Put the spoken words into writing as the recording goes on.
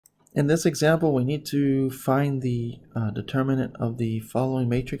in this example, we need to find the determinant of the following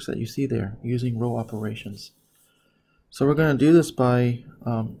matrix that you see there using row operations. So we're going to do this by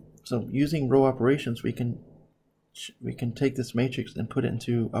so using row operations, we can take this matrix and put it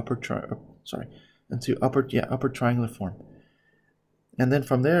into upper triangular form. And then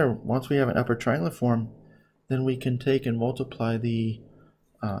from there, once we have an upper triangular form, then we can take and multiply the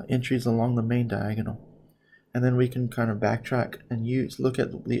entries along the main diagonal. And then we can kind of backtrack and look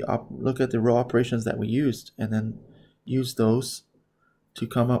at the row operations that we used, and then use those to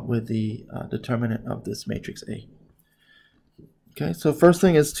come up with the determinant of this matrix A. Okay, so first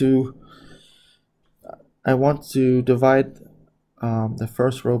thing is I want to divide the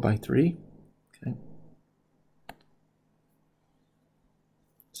first row by 3. Okay,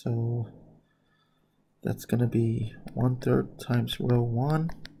 so that's going to be 1/3 times row 1,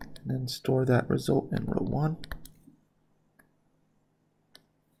 and then store that result in row 1.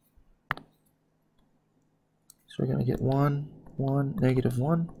 So we're going to get 1, 1, negative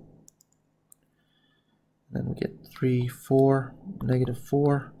 1. Then we get 3, 4, negative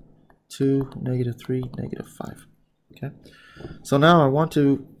 4, 2, negative 3, negative 5. Okay, so now I want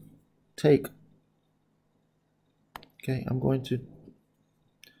to take, I'm going to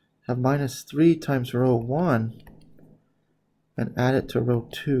have minus 3 times row 1 and add it to row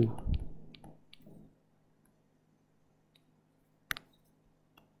 2.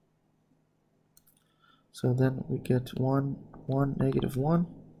 So then we get 1, 1, negative 1.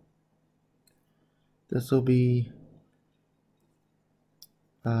 This will be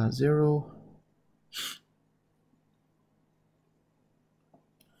 0,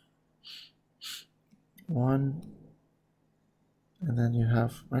 1, and then you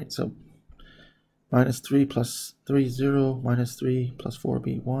have, right, so minus 3 plus 3 is 0, minus 3 plus 4 will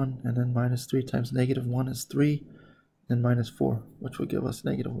be 1, and then minus 3 times negative 1 is 3, and minus 4, which will give us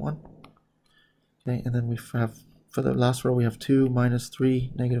negative 1. Okay, and then we have, for the last row, we have 2, minus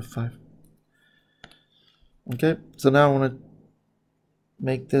 3, negative 5. Okay, so now I want to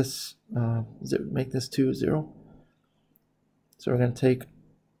make this 2 0. So we're going to take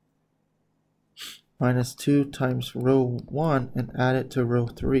minus 2 times row 1 and add it to row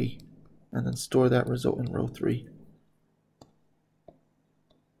 3, and then store that result in row 3.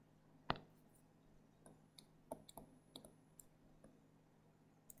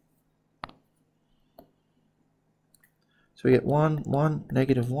 So we get 1, 1,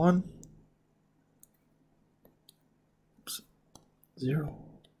 negative 1, 0.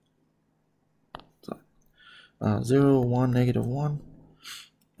 0, 1, negative 1,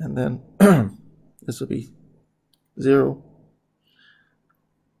 and then this will be 0,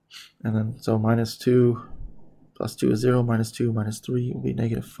 and then so minus 2 plus 2 is 0, minus 2 minus 3 will be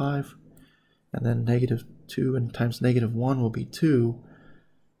negative 5, and then negative 2 and times negative 1 will be 2,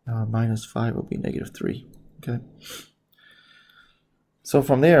 minus 5 will be negative 3. Okay, so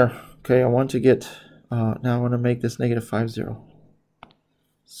from there, I want to get, now I want to make this negative 5 0.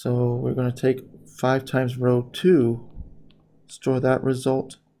 So we're going to take 5 times row 2, store that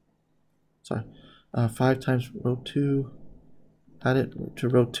result, 5 times row 2, add it to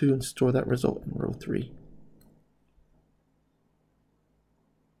row 2 and store that result in row 3.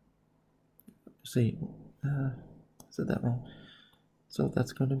 See, said that wrong. So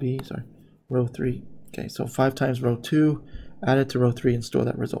that's going to be, row 3. Okay, so 5 times row 2, add it to row 3 and store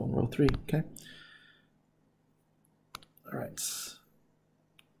that result in row 3. Okay. All right.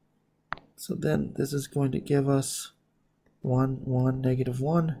 So then this is going to give us 1, 1, negative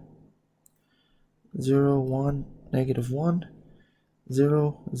 1, 0, 1, negative 1,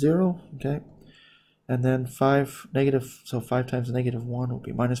 0, 0, okay, and then 5 negative, so 5 times negative 1 will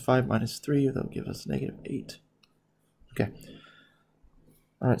be minus 5 minus 3, that will give us negative 8. Okay,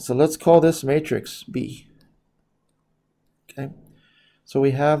 all right, so let's call this matrix B. Okay, so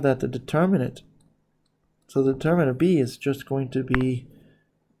we have that the determinant, so the determinant of B is just going to be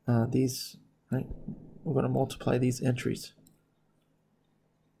these, right? We're going to multiply these entries.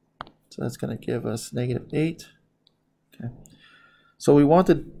 So that's going to give us negative 8. Okay. So we want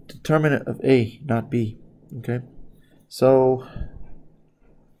the determinant of A, not B. Okay. So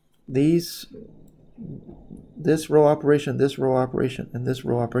this row operation, and this row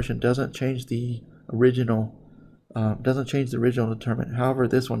operation doesn't change the original determinant. However,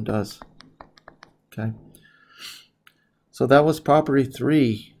 this one does. Okay. So that was property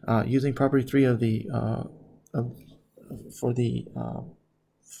 3. Using property 3 of the for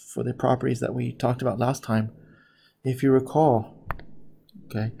the properties that we talked about last time, if you recall,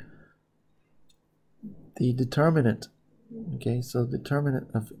 okay, the determinant, okay, so the determinant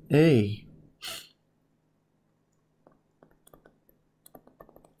of A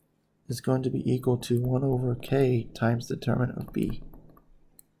is going to be equal to 1 over k times the determinant of b.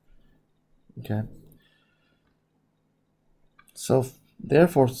 Okay. So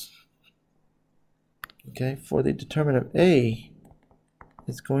therefore, okay, for the determinant of a,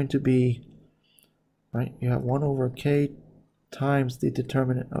 it's going to be, right, you have 1 over k times the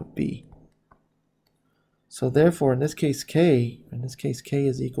determinant of b. So therefore, in this case, k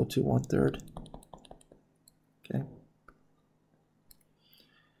is equal to 1/3. Okay.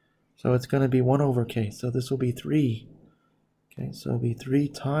 So it's going to be 1 over k. So this will be 3. Okay, so it'll be 3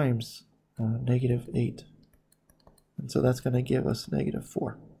 times -8. And so that's going to give us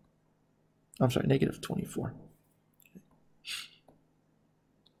 -4. I'm sorry, -24.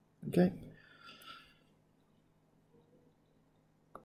 Okay.